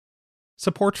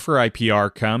Support for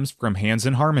IPR comes from Hands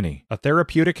in Harmony, a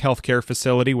therapeutic healthcare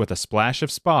facility with a splash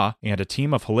of spa and a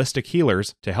team of holistic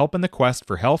healers to help in the quest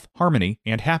for health, harmony,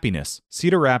 and happiness.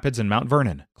 Cedar Rapids and Mount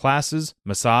Vernon. Classes,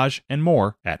 massage, and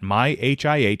more at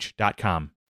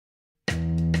myhih.com.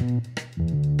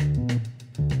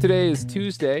 Today is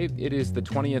Tuesday. It is the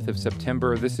 20th of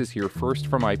September. This is Here First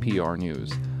from IPR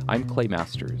News. I'm Clay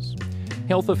Masters.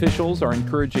 Health officials are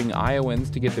encouraging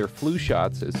Iowans to get their flu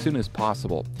shots as soon as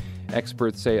possible.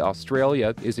 Experts say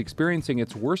Australia is experiencing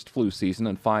its worst flu season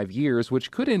in 5 years,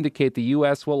 which could indicate the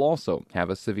U.S. will also have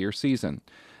a severe season.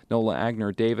 Nola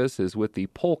Agner-Davis is with the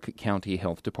Polk County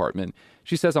Health Department.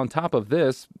 She says on top of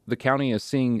this, the county is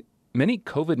seeing many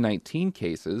COVID-19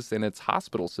 cases and its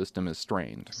hospital system is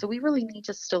strained. So we really need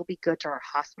to still be good to our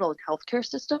hospital and healthcare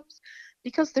systems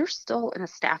because they're still in a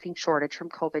staffing shortage from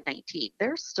COVID-19.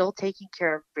 They're still taking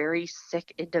care of very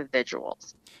sick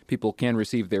individuals. People can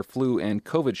receive their flu and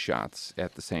COVID shots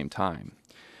at the same time.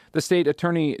 The State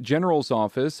Attorney General's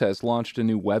office has launched a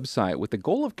new website with the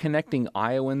goal of connecting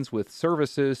Iowans with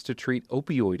services to treat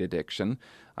opioid addiction.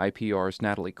 IPR's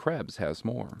Natalie Krebs has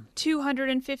more.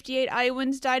 258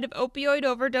 Iowans died of opioid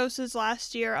overdoses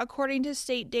last year, according to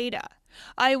state data.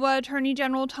 Iowa Attorney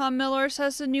General Tom Miller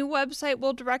says the new website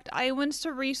will direct Iowans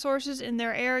to resources in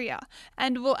their area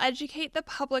and will educate the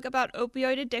public about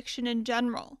opioid addiction in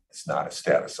general. It's not a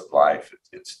status of life.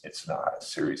 It's not a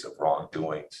series of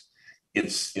wrongdoings.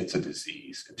 It's a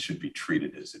disease. It should be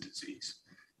treated as a disease,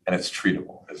 and it's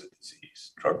treatable as a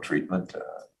disease. Drug treatment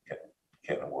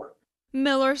can work.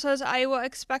 Miller says Iowa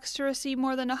expects to receive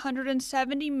more than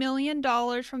 $170 million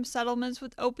from settlements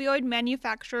with opioid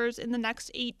manufacturers in the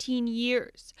next 18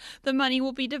 years. The money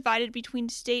will be divided between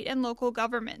state and local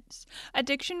governments.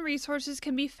 Addiction resources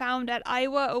can be found at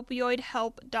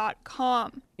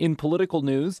iowaopioidhelp.com. In political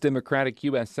news, Democratic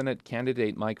U.S. Senate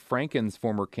candidate Mike Franken's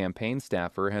former campaign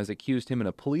staffer has accused him in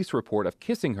a police report of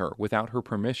kissing her without her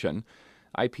permission.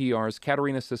 IPR's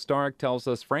Katerina Sestarek tells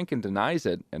us Franken denies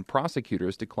it, and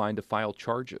prosecutors declined to file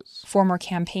charges. Former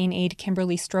campaign aide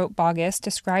Kimberly Strout-Bogus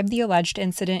described the alleged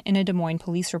incident in a Des Moines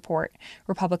police report.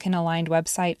 Republican-aligned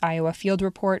website Iowa Field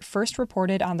Report first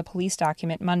reported on the police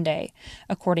document Monday.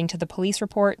 According to the police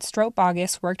report,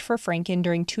 Strout-Bogus worked for Franken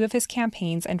during 2 of his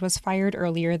campaigns and was fired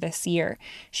earlier this year.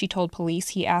 She told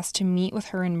police he asked to meet with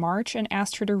her in March and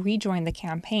asked her to rejoin the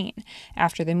campaign.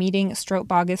 After the meeting,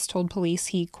 Strout-Bogus told police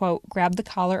he, quote, grabbed the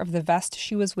collar of the vest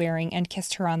she was wearing and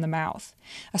kissed her on the mouth.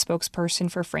 A spokesperson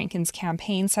for Franken's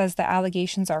campaign says the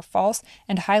allegations are false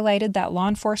and highlighted that law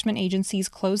enforcement agencies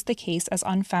closed the case as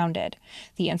unfounded.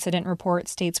 The incident report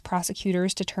states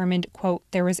prosecutors determined, quote,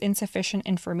 there was insufficient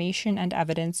information and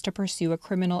evidence to pursue a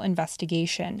criminal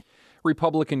investigation.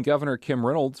 Republican Governor Kim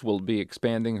Reynolds will be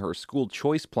expanding her school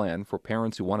choice plan for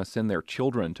parents who want to send their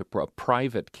children to a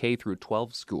private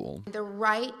K-12 school. The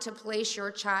right to place your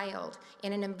child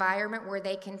in an environment where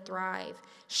they can thrive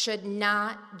should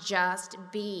not just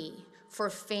be for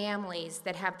families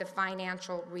that have the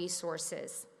financial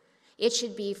resources. It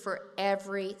should be for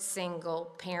every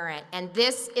single parent. And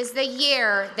this is the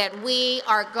year that we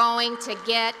are going to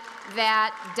get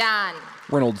that done.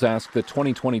 Reynolds asked the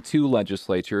 2022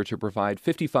 legislature to provide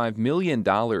 $55 million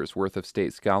worth of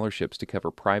state scholarships to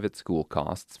cover private school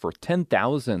costs for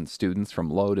 10,000 students from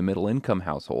low to middle income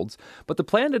households, but the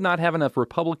plan did not have enough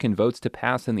Republican votes to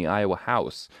pass in the Iowa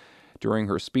House. During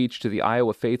her speech to the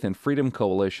Iowa Faith and Freedom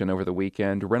Coalition over the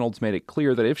weekend, Reynolds made it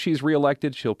clear that if she's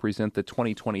reelected, she'll present the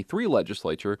 2023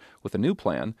 legislature with a new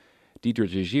plan. Deidre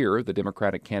DeGier, the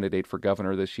Democratic candidate for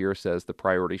governor this year, says the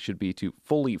priority should be to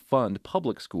fully fund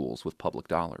public schools with public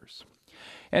dollars.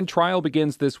 And trial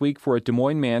begins this week for a Des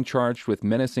Moines man charged with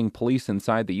menacing police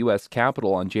inside the U.S.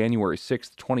 Capitol on January 6,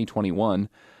 2021.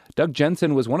 Doug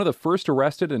Jensen was one of the first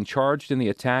arrested and charged in the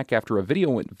attack after a video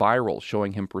went viral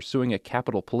showing him pursuing a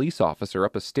Capitol police officer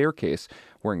up a staircase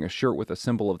wearing a shirt with a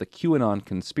symbol of the QAnon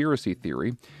conspiracy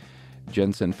theory.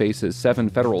 Jensen faces 7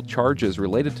 federal charges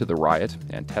related to the riot,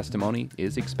 and testimony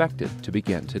is expected to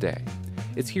begin today.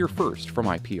 It's Here First from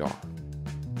IPR.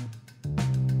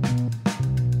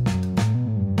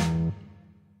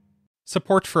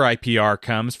 Support for IPR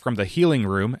comes from the Healing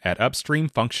Room at Upstream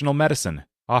Functional Medicine,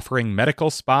 offering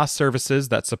medical spa services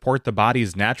that support the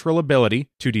body's natural ability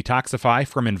to detoxify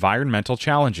from environmental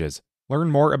challenges.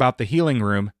 Learn more about the Healing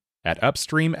Room at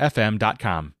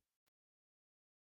upstreamfm.com.